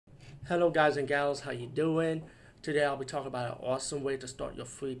Hello, guys and gals. How you doing? Today I'll be talking about an awesome way to start your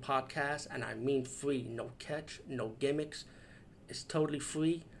free podcast, and I mean free. No catch, no gimmicks. It's totally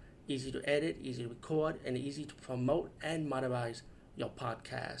free, easy to edit, easy to record, and easy to promote and monetize your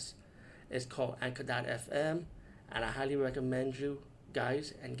podcast. It's called Anchor.fm, and I highly recommend you,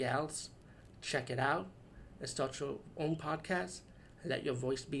 guys and gals, check it out and start your own podcast and let your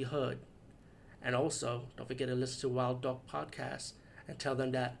voice be heard. And also, don't forget to listen to Wild Dog Podcast and tell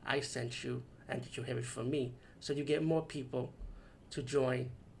them that I sent you and that you hear it from me. So you get more people to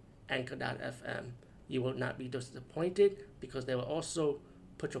join Anchor.fm. You will not be disappointed because they will also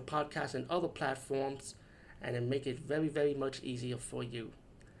put your podcast in other platforms and then make it very, very much easier for you.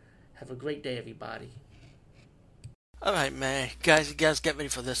 Have a great day, everybody. Alright, man. Guys, you guys get ready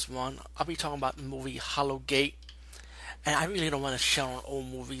for this one. I'll be talking about the movie Hollowgate. And I really don't want to shit on old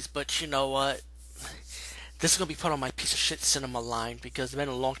movies, but you know what? This is going to be put on my piece of shit cinema line because it's been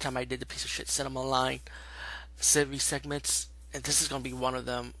a long time I did the piece of shit cinema line series segments, and this is going to be one of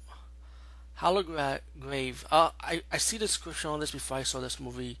them. Hollowgrave. I see the description on this before I saw this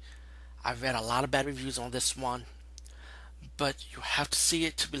movie. I've read a lot of bad reviews on this one, but you have to see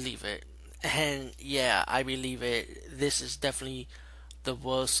it to believe it. And yeah, I believe it. This is definitely the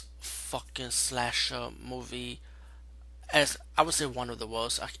worst fucking slasher movie. As I would say, one of the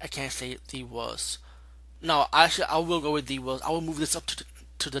worst. I can't say the worst. No, actually, I will go with the worst. I will move this up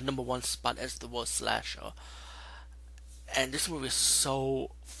to the number one spot as the worst slasher. And this movie is so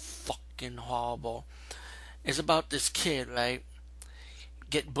fucking horrible. It's about this kid, right?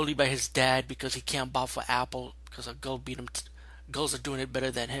 Get bullied by his dad because he can't bow for apple because a girl beat him. Girls are doing it better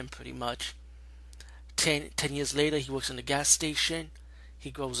than him, pretty much. Ten years later, he works in the gas station.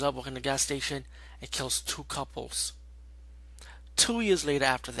 He grows up working in the gas station and kills two couples. 2 years later,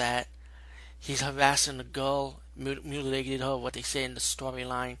 after that, he's harassing a girl, mutilated her, what they say in the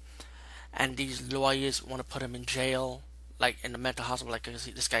storyline, and these lawyers want to put him in jail, like in the mental hospital, like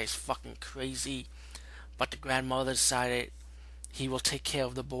this guy is fucking crazy. But the grandmother decided he will take care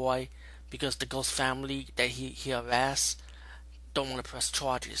of the boy because the girl's family that he harassed don't want to press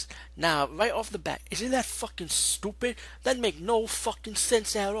charges. Now, right off the bat, isn't that fucking stupid? That make no fucking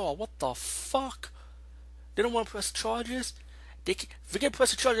sense at all. What the fuck? They don't want to press charges? If they get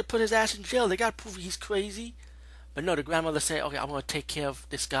press charges, put his ass in jail. They gotta prove he's crazy. But no, the grandmother said, "Okay, I'm gonna take care of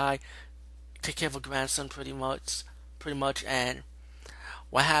this guy, take care of her grandson, pretty much." And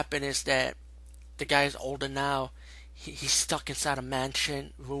what happened is that the guy is older now. He's stuck inside a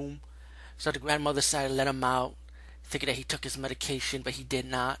mansion room. So the grandmother decided to let him out, thinking that he took his medication, but he did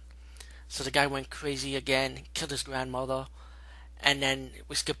not. So the guy went crazy again, killed his grandmother, and then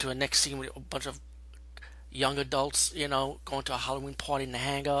we skip to the next scene with a bunch of young adults, going to a Halloween party in the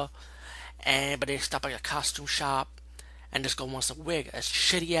hangar, but they stop at a costume shop, and this girl wants a wig, a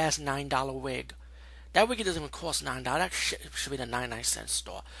shitty ass $9 wig. That wig doesn't even cost $9. That shit should be the 99-cent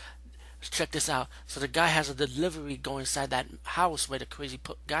store. Check this out. So the guy has a delivery go inside that house where the crazy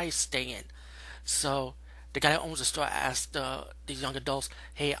guy is staying. So the guy that owns the store asked these young adults,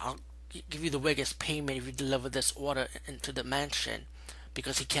 "Hey, I'll give you the wig as payment if you deliver this order into the mansion,"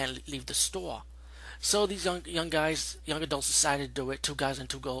 because he can't leave the store. So these young guys, young adults decided to do it. Two guys and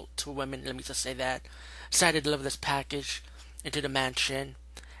two women. Let me just say that decided to deliver this package into the mansion,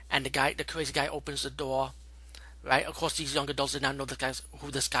 and the crazy guy opens the door. Right? Of course, these young adults did not know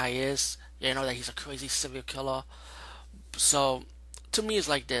who this guy is. That he's a crazy serial killer. So to me, it's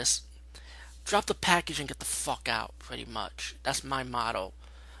like this: drop the package and get the fuck out. Pretty much. That's my motto.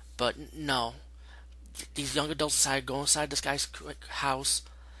 But no, these young adults decided to go inside this guy's house,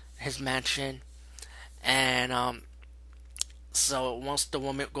 his mansion. And so once the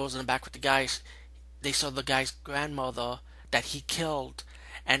woman goes in the back with the guys, they saw the guy's grandmother that he killed,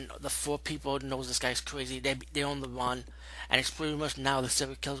 and the four people knows this guy's crazy. They on the run, and it's pretty much now the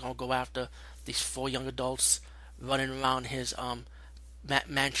serial killer's gonna go after these four young adults running around his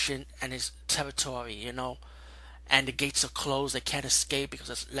mansion and his territory, And the gates are closed; they can't escape because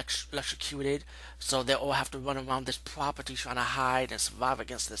it's electrocuted. So they all have to run around this property trying to hide and survive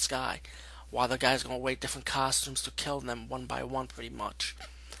against this guy, while the guy's gonna wear different costumes to kill them one by one, pretty much.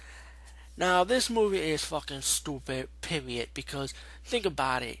 Now, this movie is fucking stupid, period, because think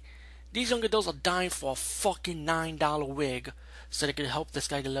about it. These young adults are dying for a fucking $9 wig so they can help this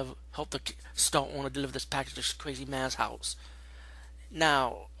guy help the store owner deliver this package to this crazy man's house.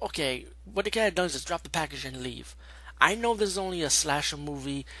 Now, okay, what the guy does is drop the package and leave. I know this is only a slasher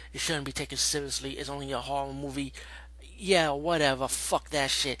movie, it shouldn't be taken seriously, it's only a horror movie. Yeah, whatever, fuck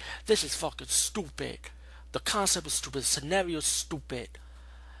that shit. This is fucking stupid. The concept is stupid, the scenario is stupid.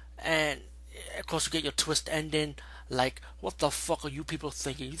 And, of course, you get your twist ending, Like, what the fuck are you people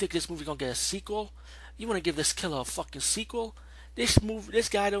thinking? You think this movie gonna get a sequel? You wanna give this killer a fucking sequel? This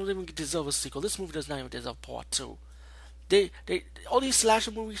guy don't even deserve a sequel. This movie does not even deserve part two. All these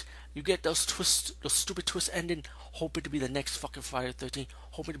slasher movies, you get those twists, those stupid twist ending, hoping to be the next fucking Friday the 13th,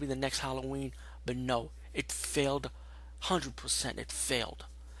 hoping to be the next Halloween, but no, it failed, 100%. It failed,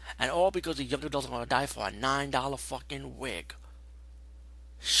 and all because the young adults are gonna die for a $9 fucking wig.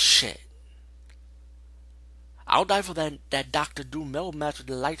 Shit. I'll die for that Doctor Doom metal mask with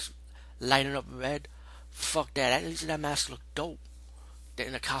the lights lighting up red. Fuck that. At least that mask looked dope. They're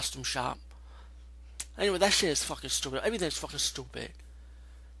in a costume shop. Anyway, that shit is fucking stupid. Everything's fucking stupid.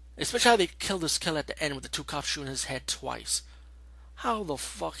 Especially how they killed this killer at the end with the two cops shooting his head twice. How the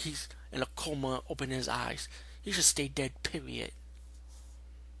fuck he's in a coma and opening his eyes? He should stay dead, period.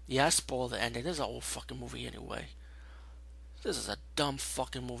 Yeah, I spoiled the ending. This is an old fucking movie anyway. This is a dumb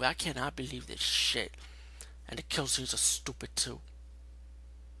fucking movie. I cannot believe this shit. And the kill scenes are stupid too.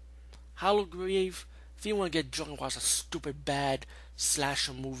 Halloween, if you want to get drunk and watch a stupid bad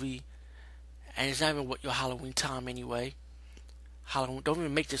slasher movie, and it's not even what your Halloween time anyway. Halloween, don't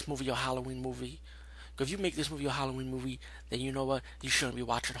even make this movie your Halloween movie. Because if you make this movie your Halloween movie, then you know what? You shouldn't be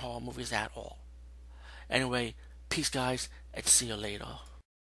watching horror movies at all. Anyway, peace guys, and see you later.